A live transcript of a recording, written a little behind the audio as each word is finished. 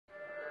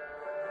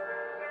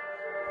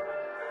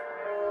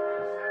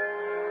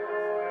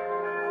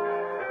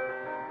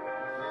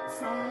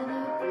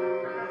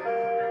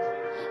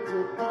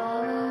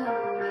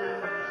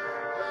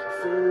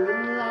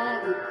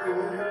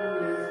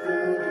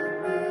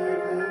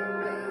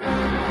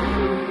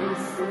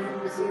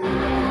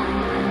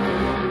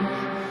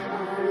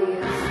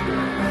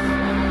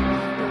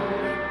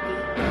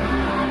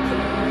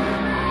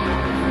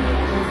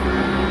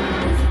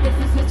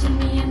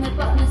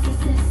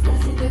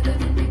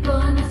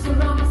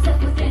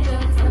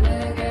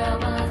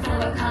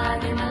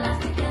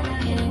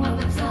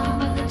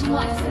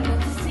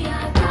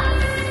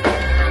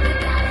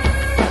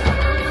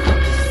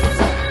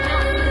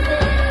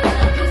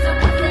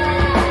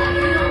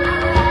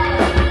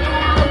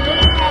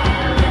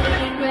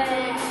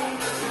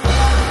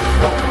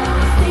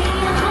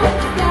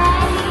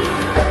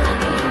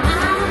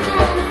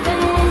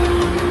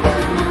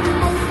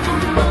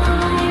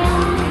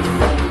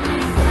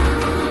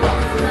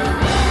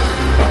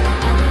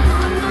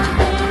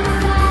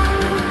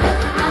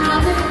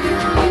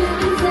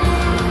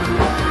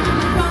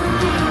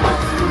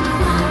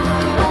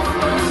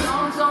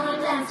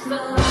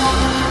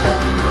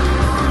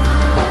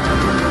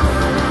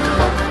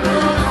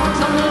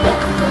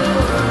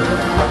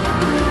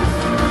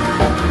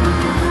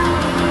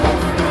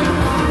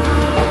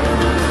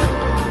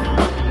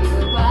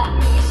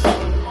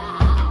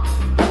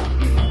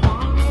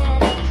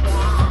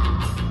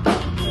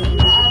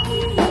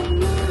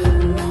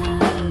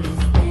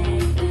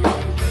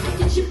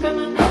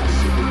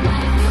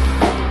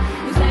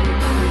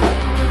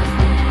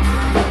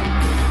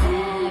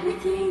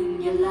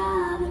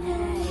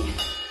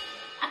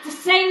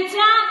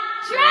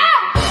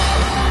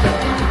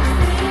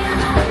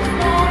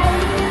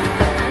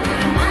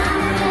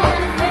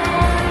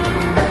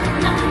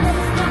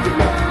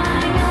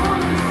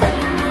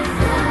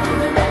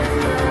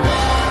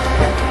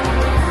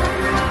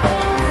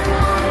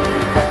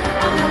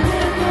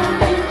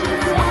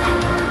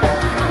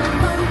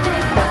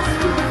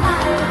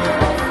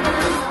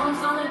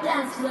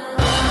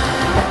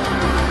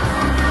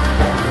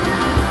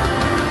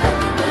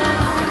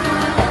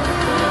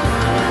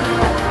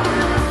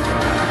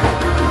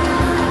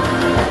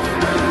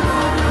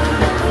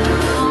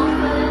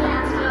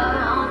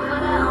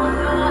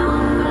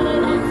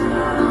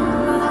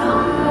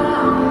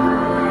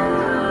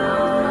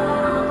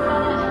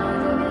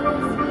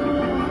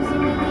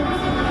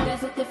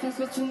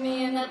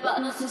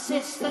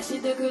narcissist. I see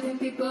the good in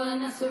people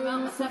and I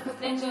surround myself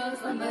with angels.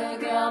 I'm a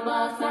girl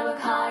boss, I work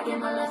hard, get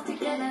my life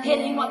together.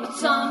 Hitting what with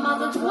some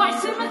other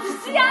twice, so much to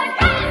see how it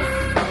goes.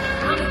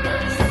 I'm a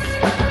ghost,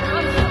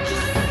 I'm a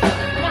fortress,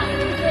 not in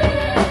there.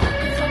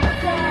 It's on my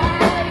side,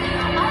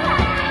 on my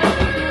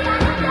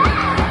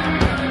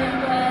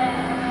right.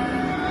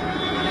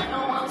 No,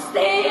 I'll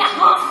stay at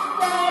home.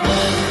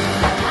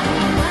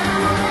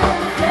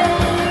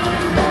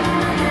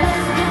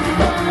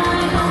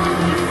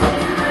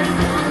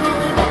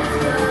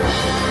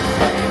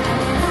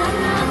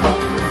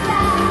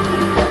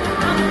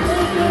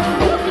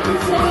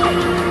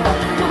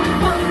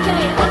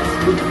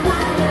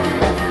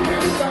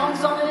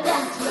 Songs on the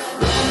dance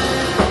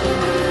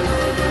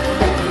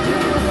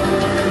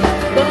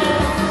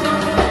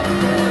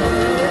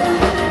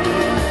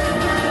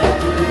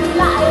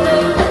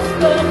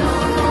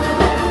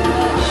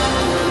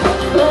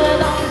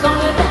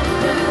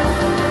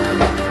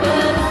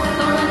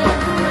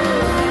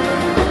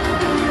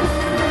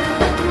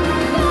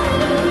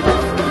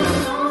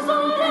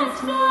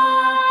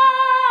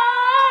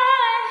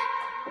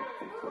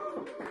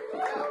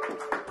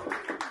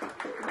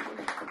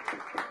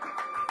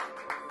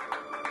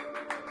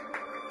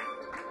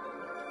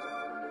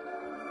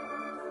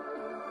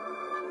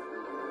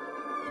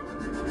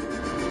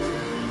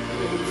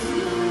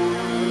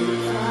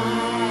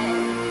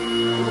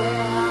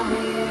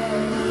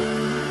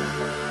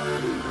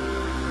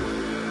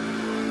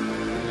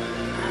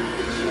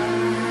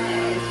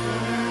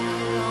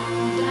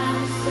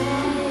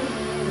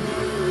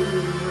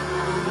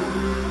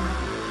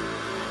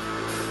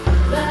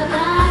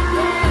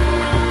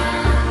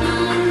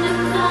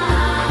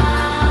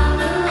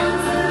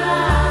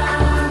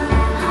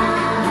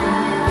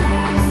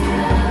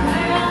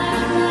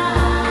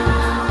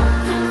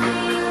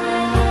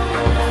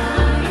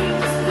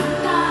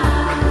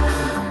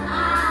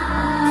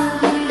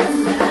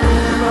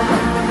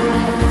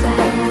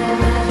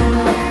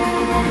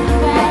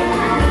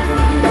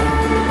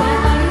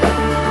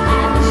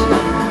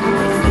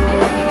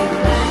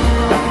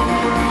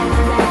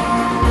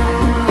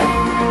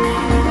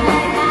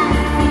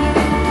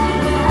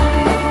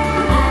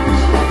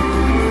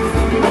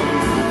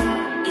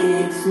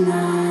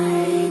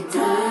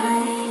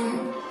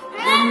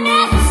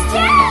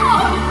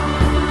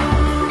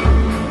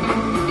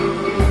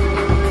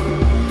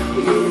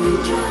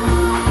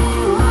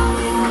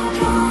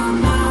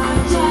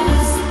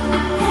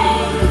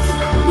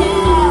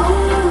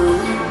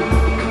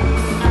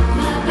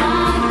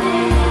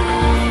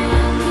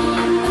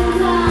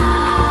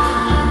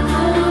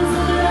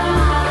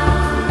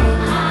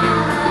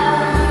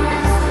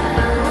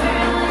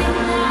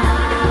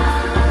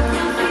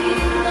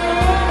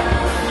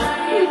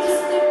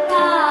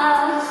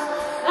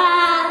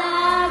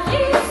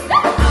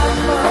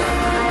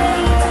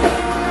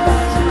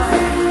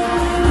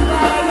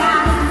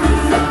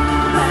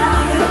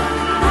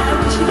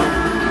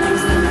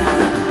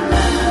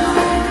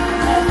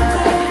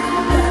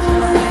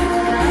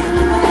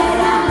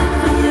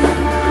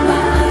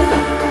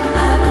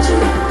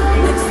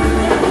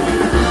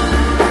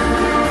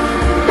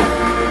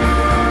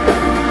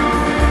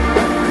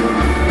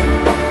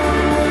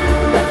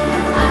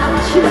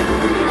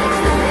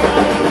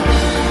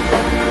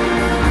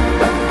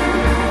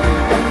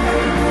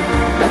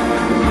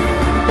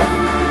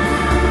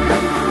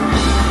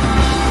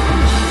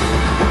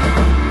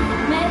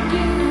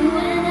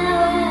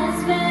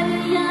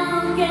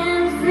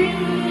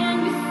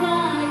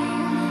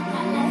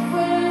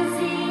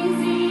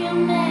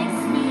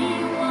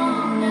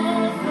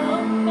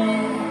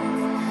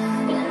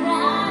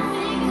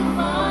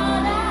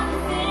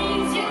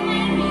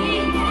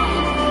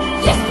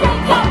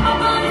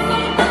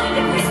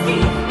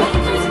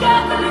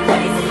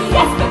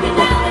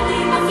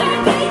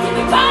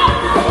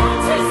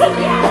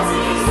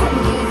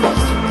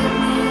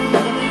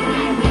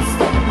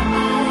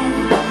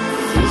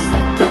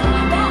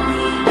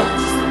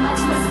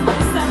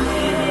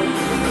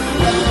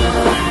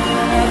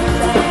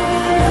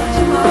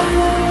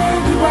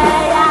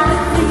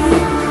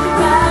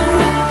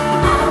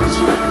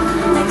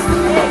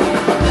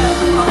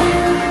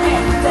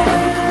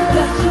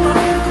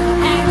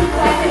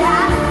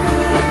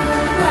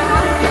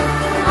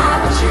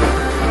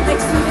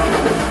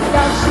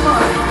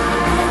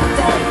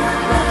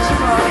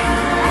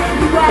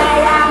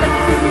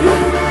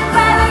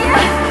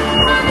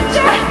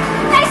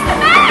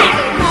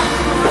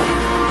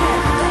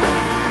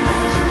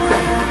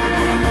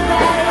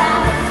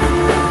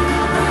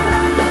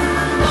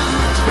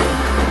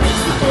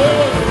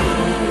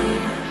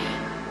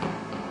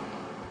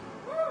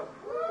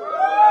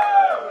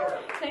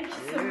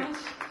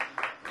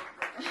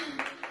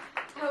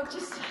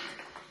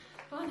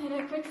wanted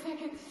a quick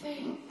second to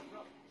say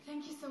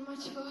thank you so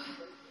much for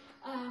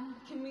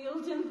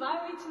Camille to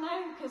invite me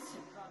tonight, because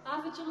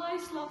Ava July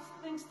slots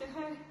thanks to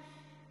her,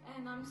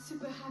 and I'm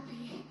super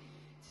happy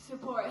to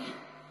support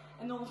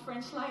an old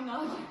French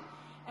lineup.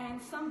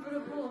 And some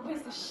beautiful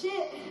piece of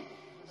shit.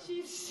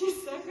 She's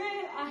so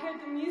great. I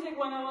heard the music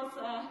when I was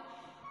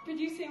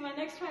producing my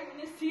next track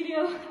in the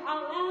studio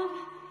out loud,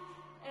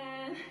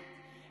 and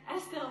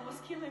Estelle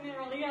was killing it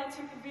earlier. I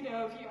took a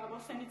video of you. I will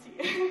send it to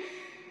you.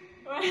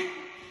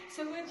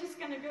 So we're just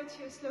gonna go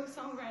to a slow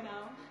song right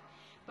now,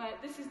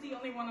 but this is the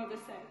only one of the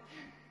set.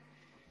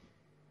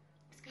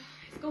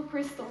 Let's go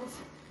Crystals.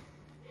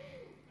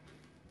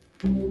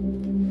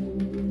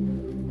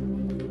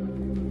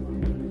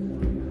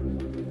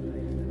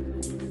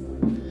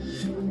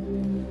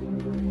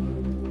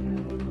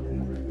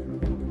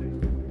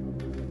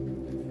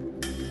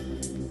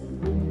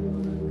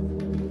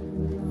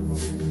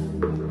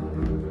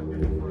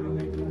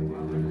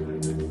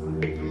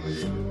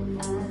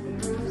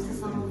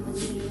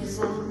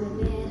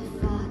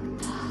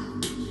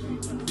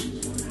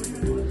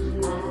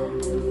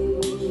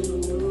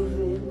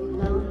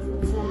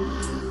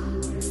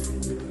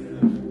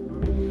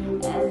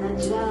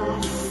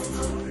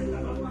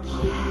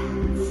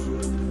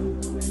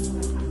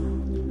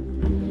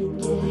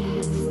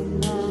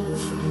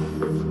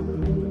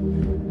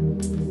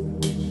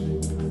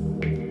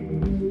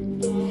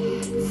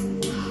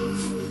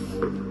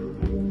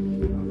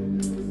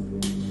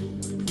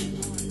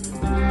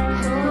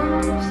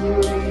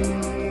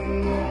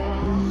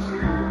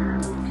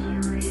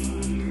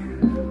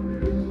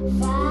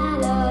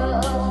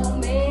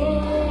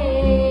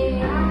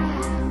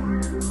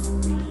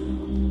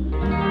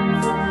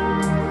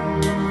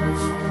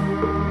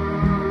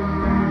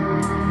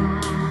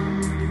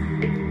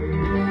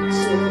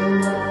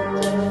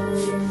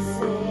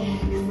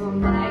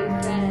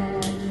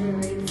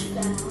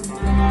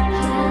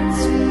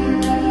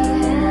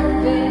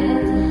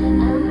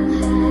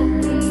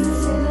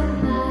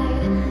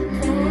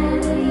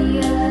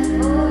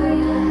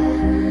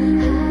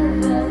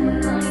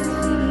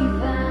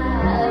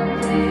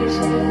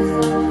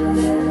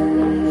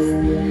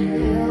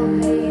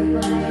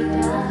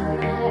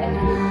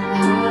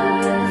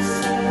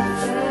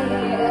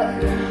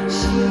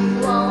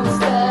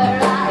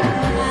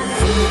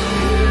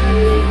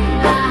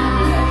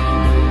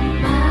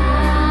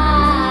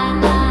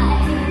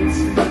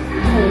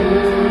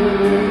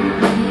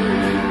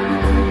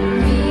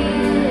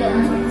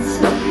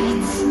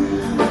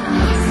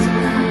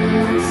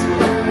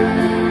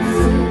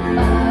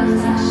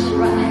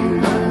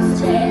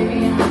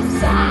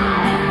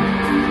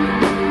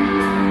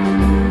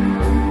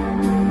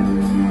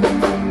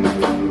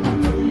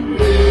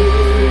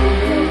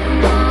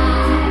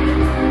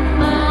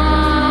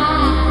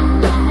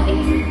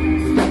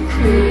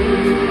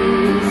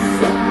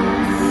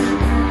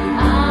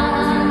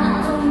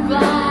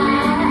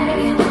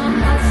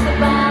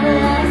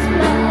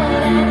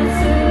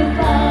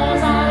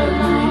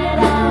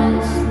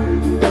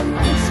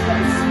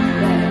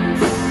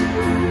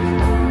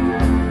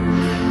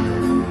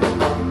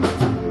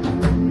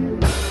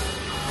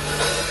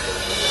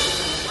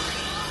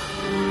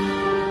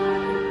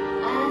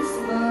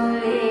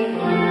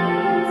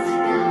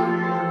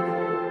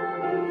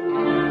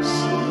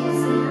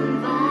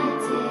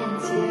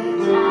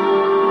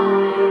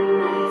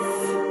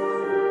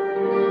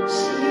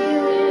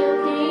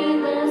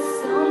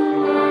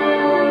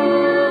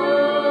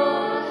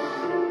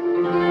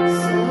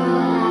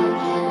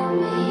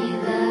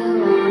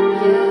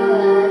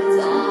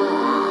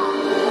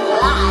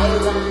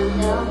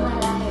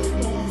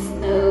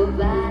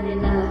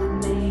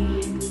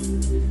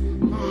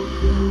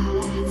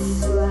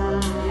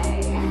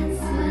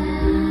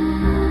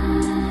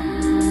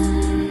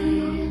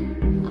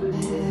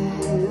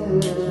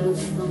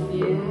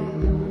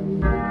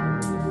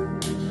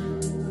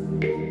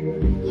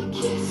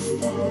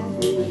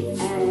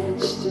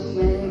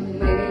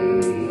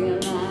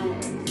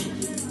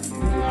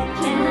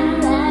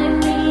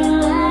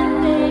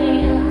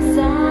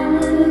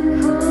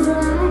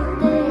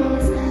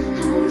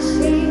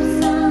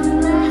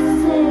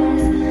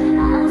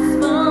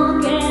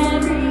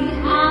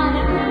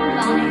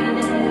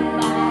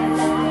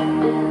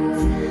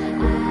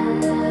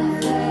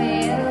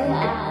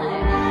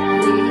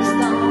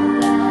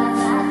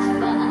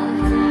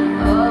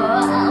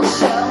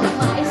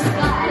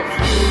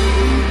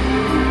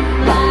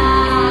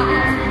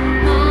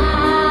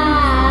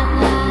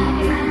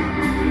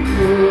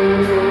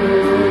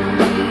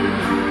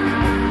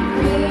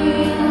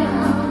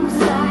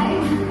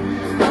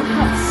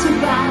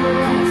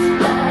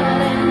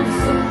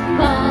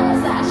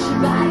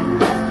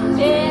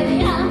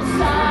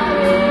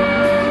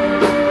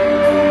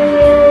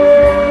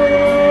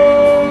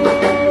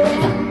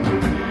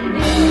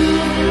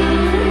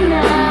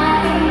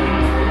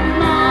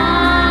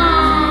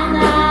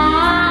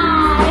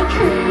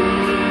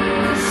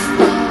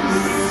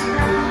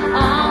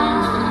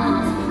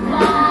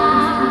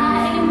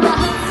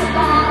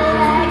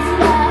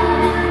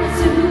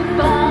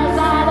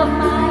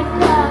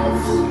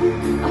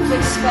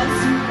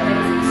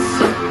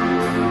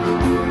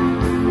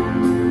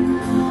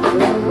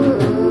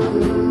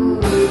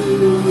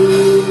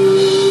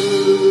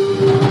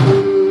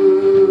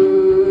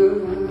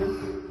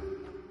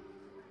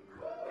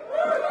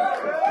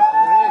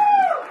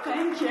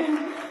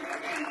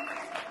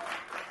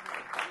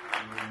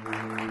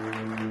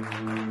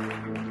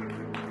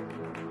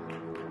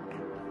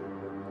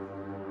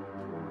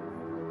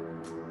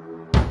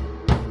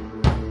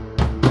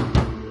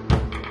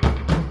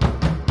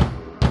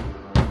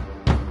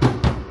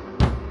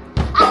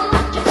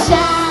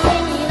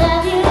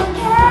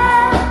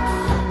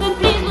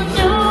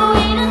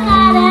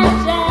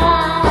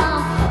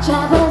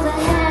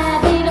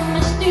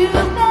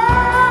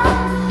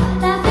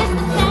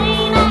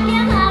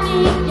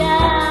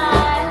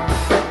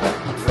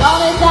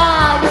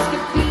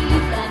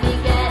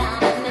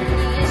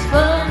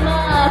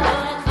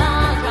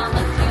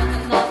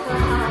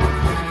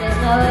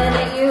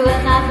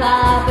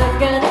 life a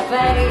good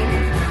fate.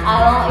 I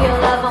want your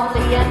love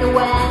only and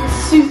when it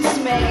suits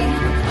me.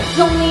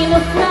 Don't need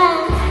a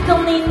friend,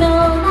 don't need no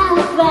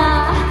lover.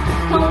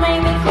 Don't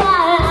make me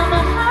cry, I'm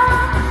a high.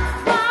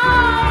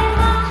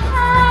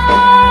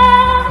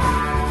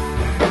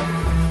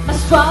 My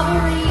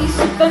strawberry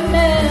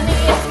supermoon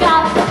is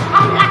got.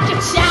 I'm like a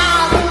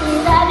child who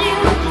that you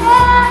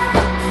care.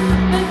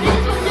 But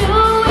this will do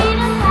it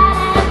a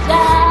lot of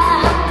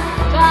time.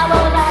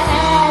 Trouble that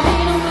head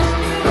in a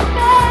mystery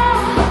bell.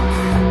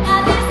 Now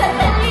this I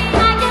tell you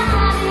I can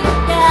have it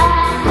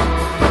back.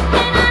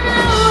 And I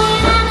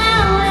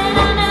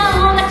know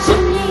that you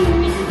need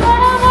me. But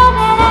I know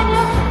that I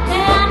know,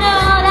 and I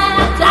know that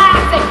I'm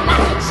toxic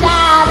like a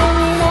child and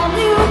we love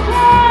you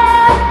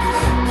care.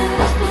 But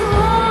it's the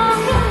wrong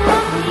can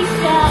let me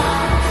down.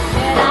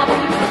 And I'll be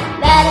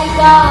letting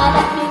go,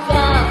 let me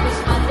go. Cause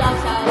my dark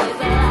side is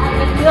alive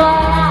and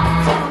you're out.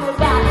 Tell me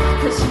about it,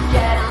 cause you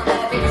get on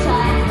every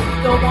time.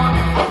 Don't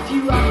wanna F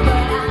you up,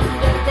 but I'm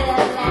the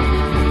deadline.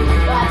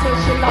 But I told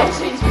you life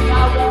changed me, I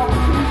won't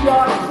be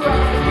your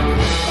friend.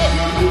 It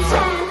will be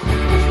 10,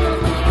 there's no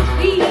need to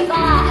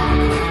fever.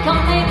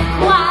 Don't make me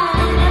cry,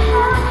 I'm a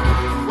high.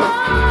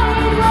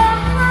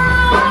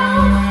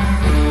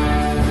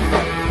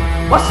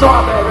 What's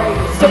strawberry?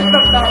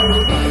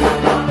 Superberry.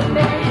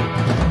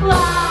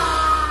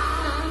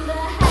 What the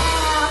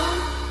hell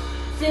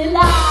did I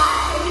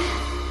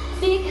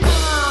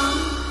become?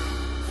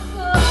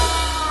 What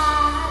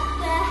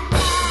the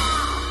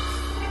hell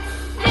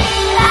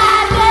did I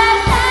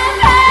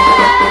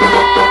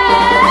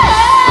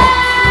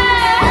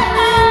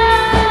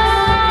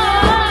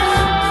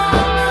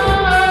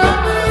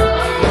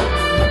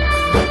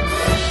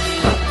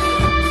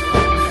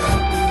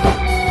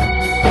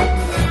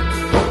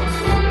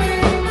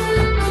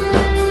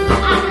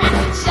I'm like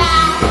a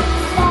child,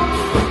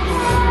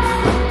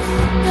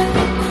 but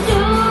people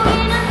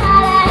doing a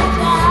lot of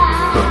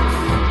time.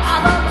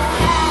 Trouble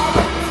that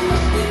is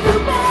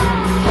stupid.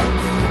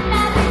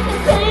 Now this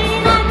is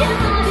pain I can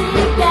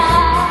hardly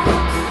get.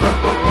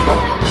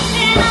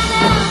 And I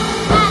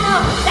know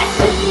that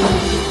you need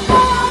me.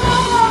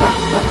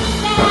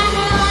 And I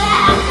know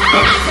that I'm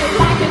acting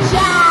like a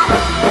child.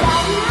 But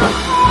I will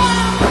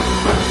care.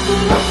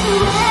 But I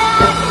swear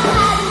I can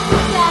hardly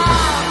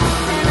stop.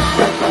 And I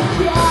don't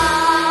care.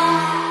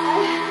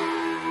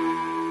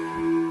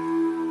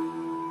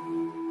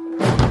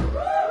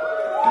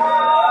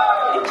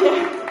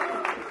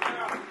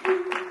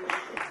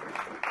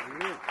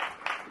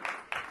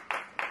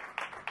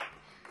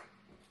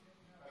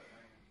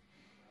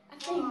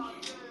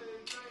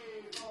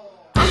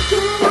 I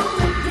can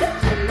only get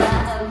your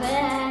love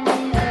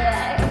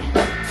anyway.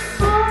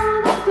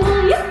 Oh, look who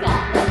you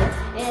got.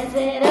 Is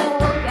it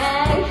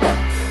okay?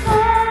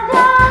 And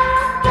I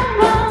can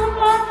know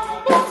that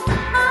it's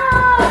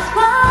always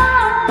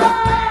fine.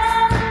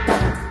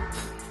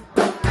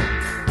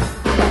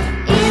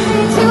 Is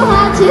it too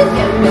hard to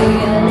give me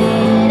a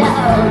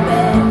little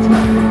bit?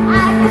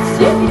 I can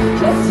see you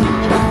 'cause you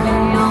keep me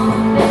on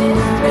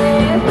this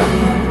trip.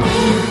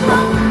 It's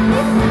what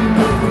it's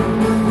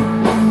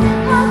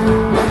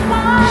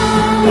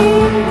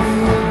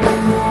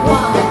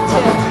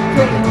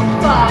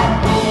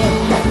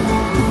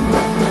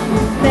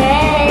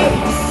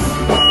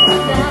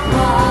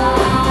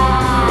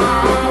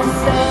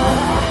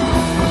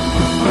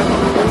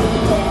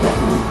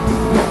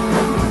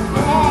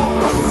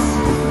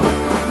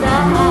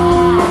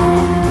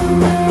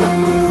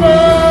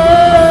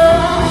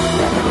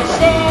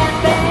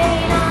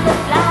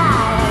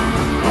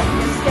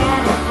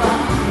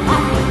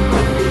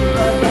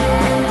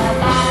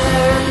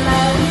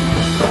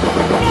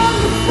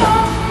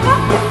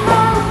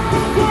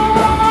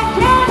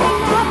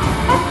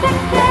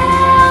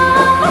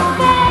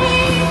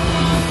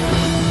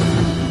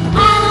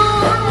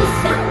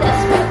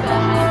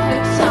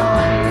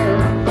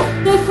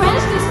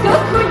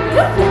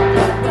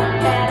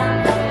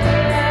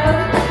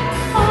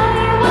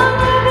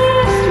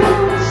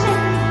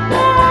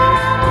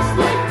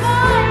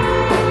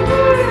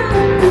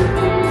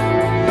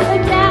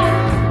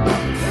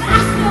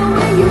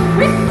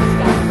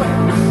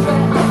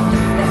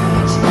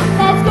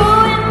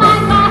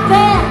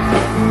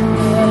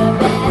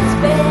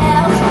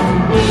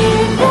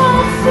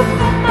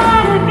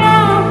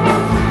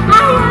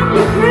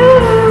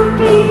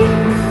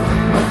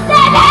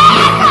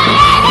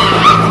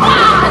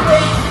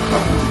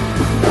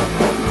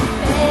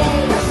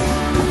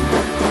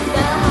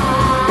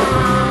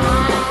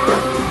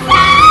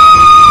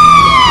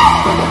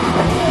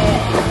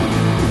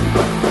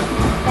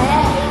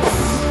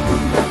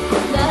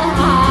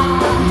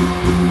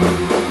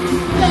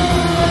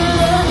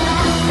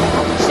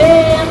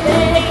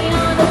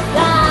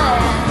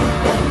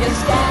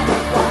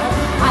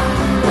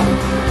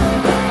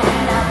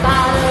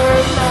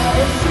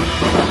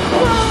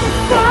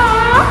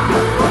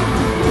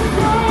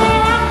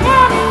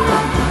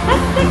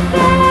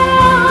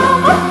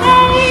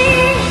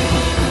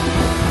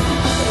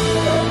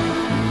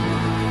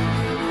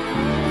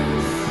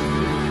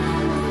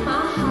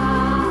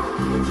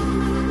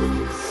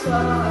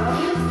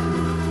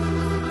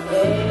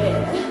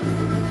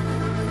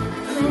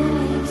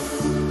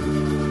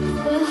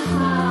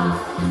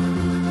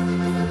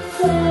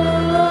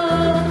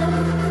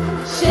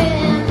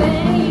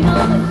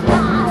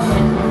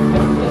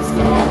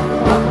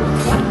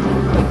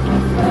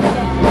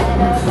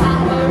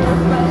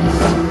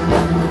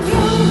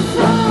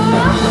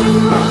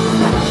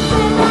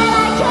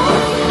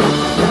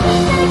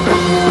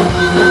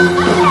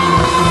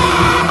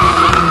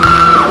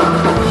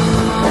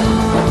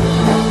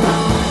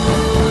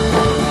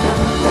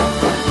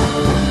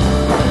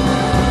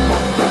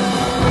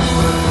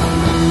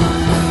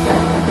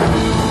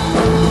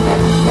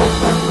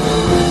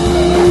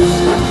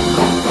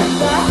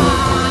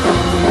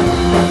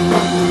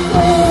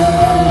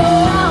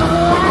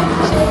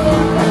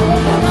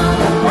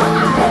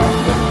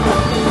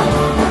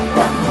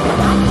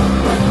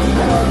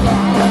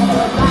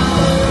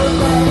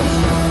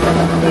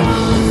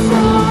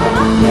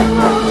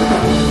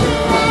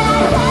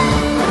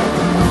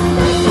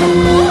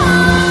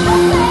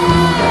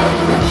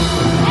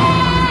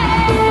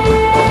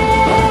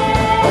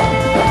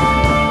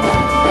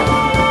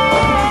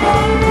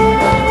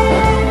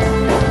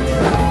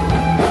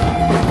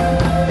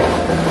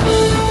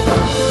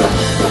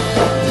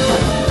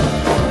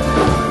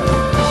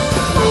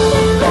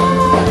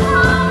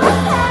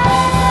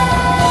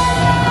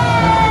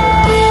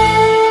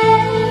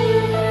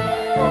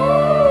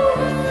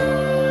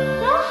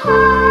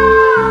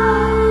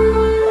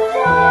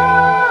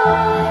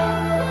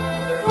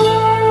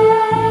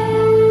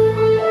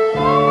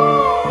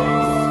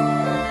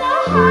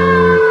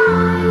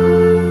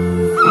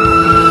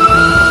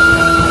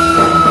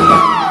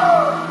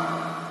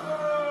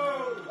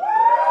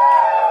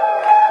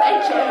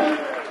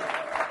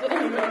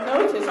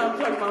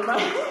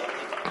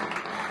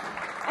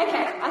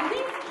Okay, I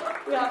think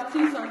we have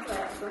 2 songs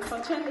left,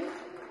 unfortunately.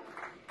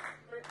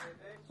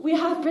 We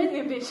have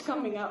Britney Bitch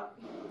coming up.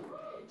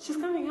 She's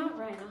coming out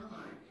right now.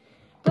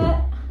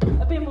 But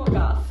a bit more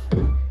goth.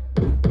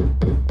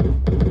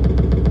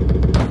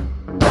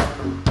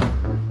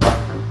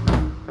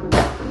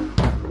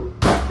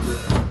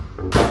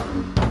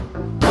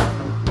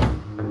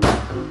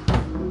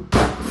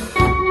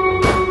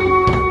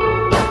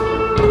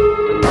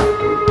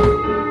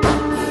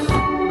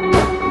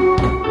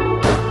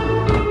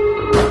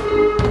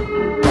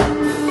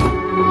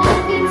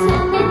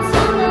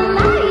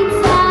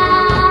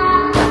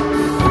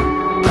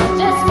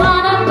 Just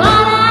wanna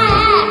wanna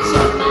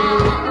action,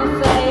 man.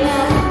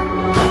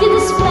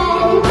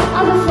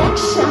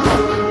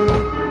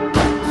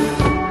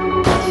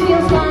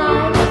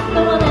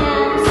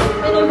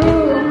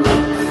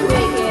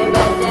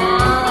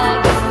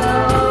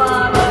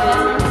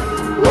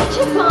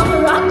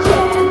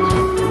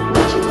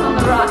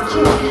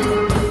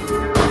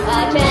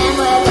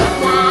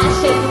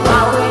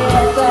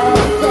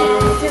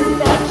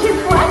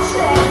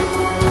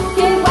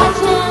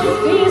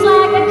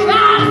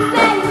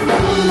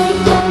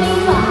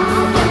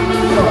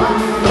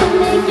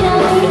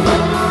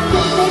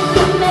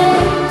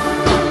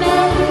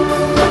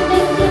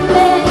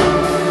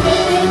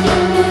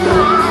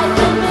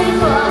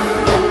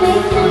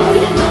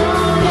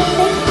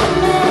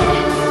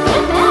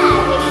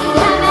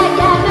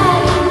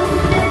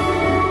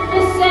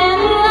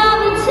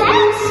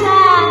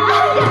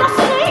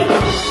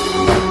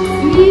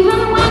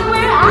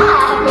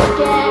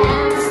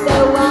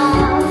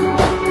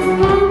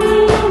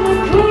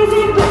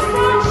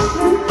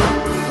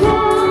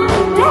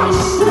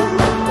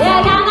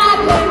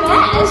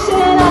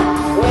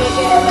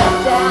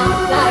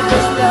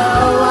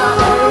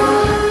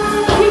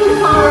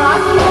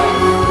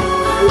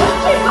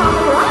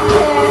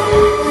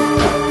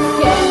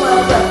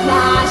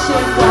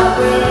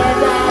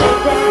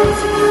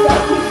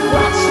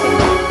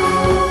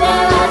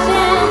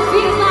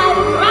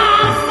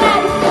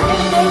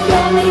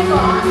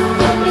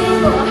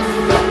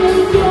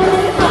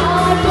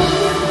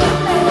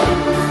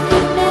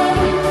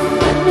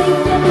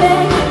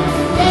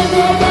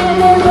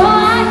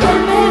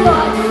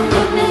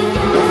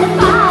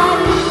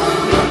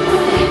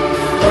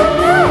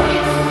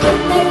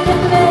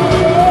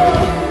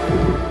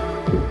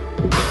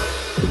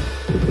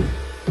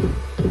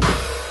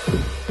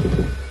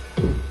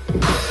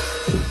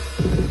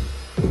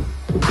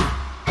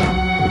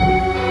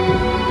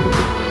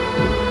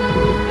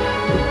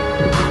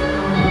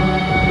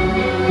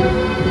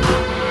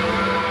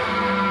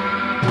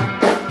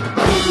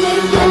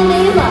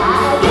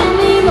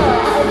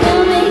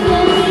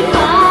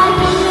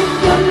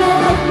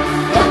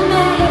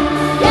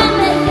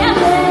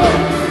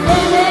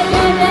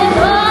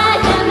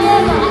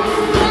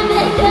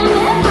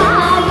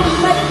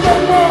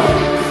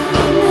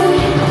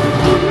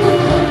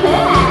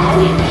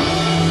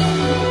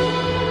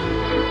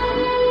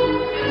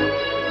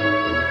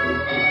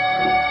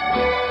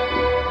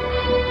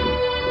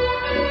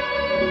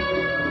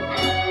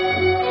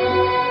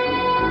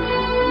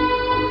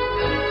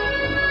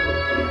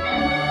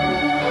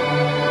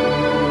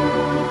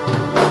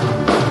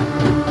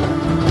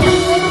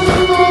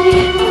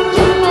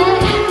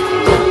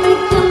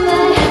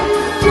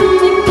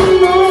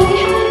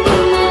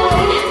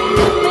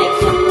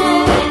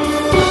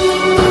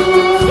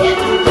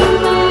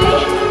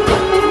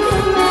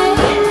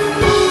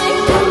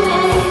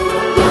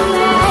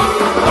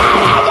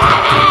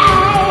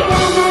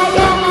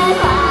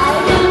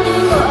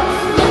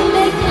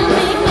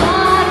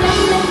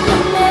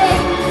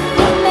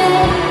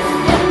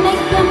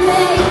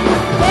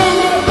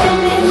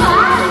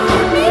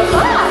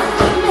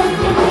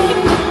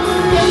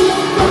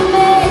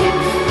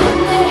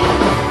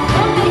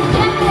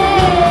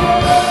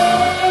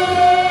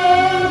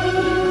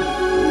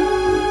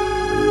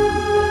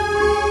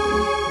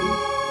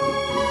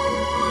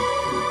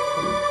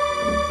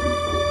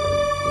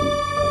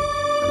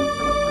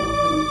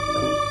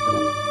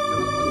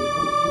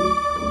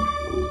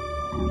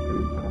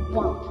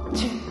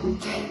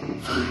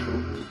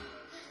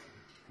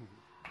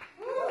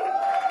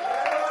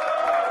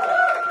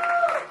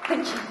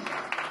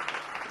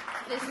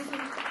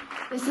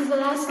 This is the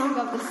last song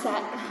of the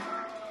set.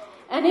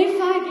 And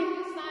if I give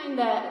you a sign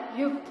that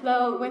you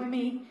flow with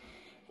me,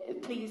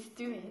 please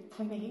do it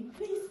for me,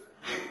 please.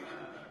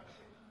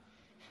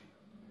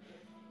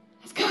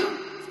 Let's go.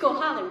 Let's go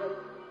Hollywood.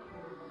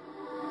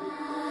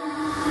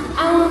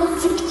 I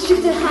want to take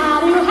you to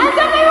Hollywood. Hands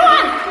up,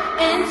 everyone!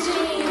 And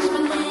change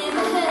my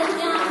neighborhood,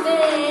 young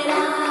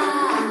better.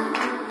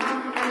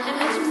 And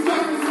let you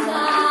stand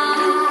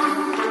inside.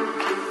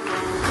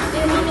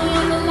 And honey,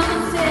 I'm the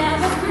line, say I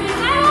was free.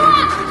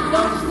 Everyone!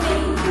 Don't you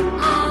think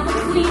I'm a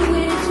queen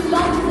with your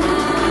love now?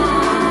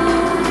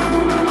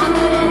 I'm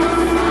the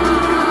inside.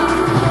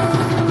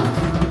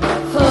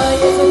 4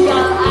 years ago,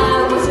 I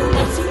was a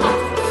messy up.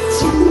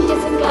 2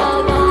 years ago,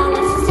 now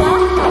let's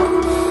start.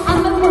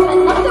 I'm a woman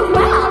of the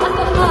world, like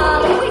a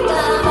Hollywood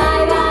girl.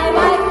 Bye, bye,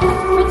 bye.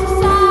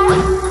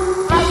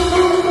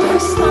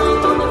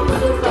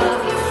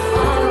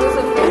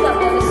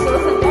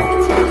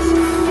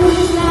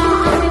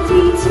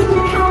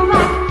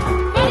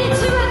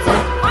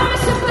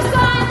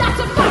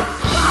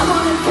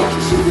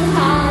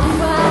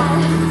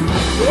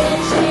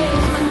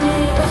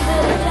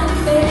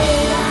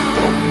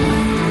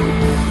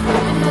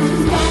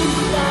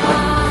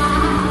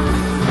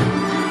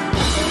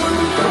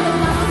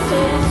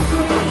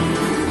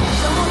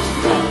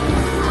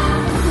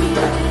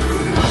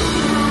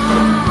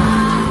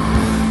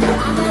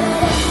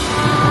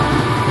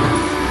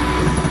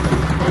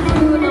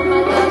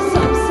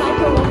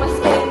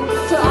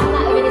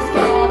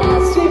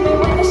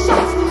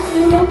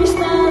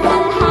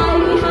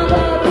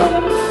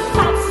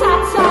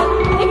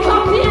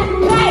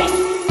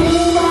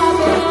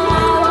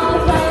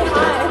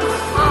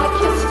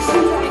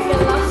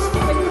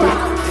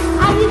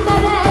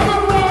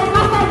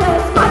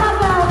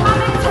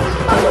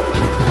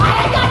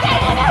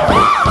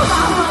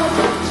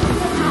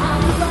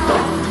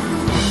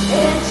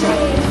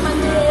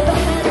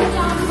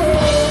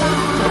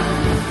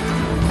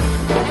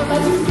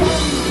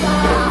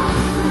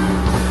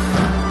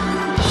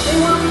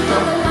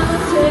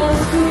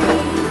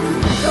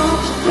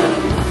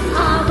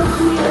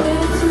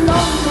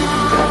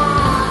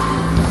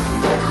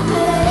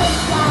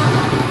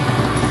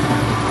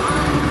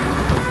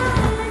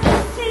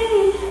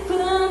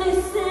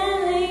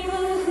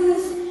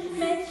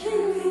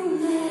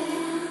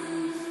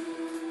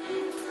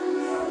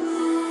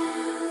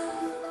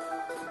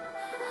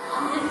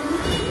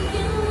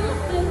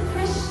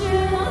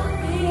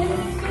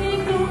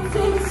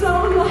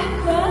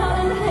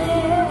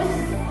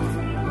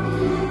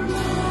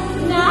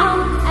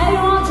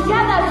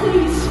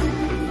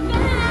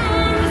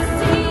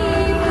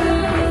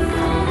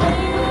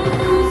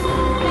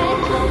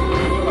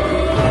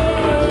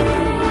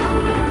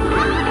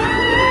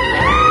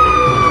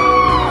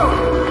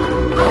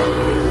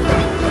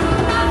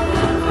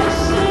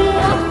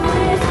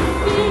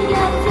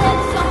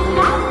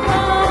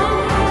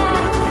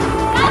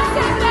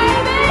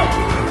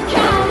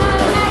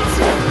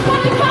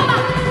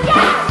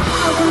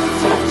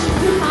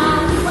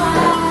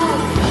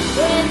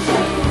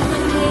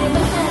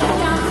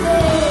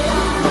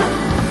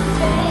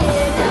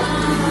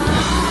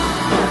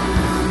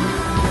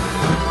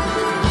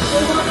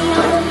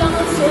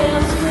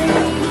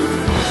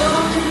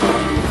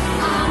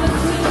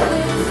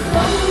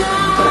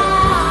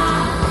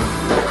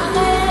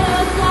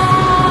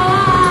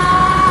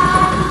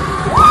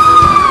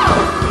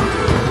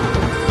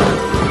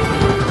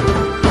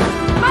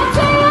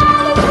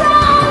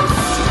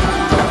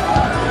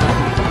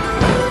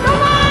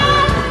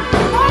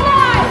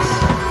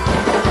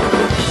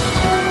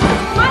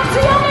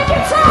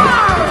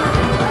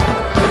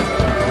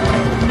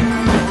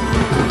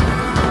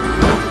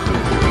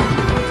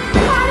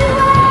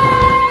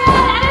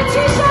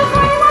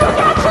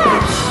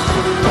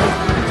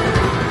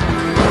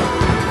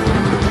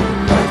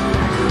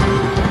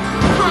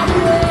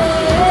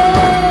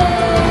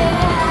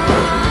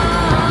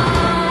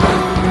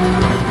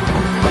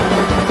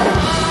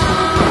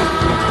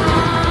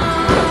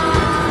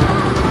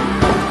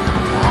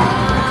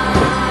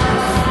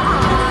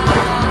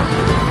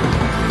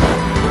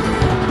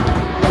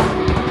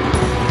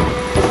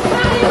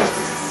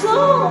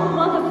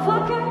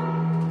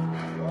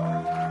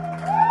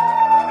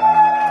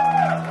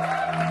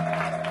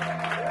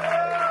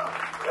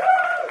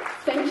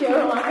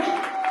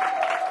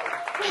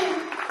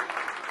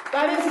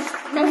 That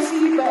is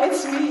messy, but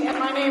it's me, and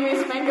my name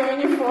is Mango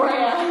in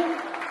Euphoria.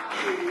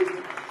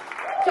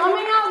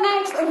 Coming out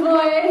next,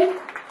 avoid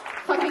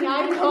fucking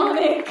icon.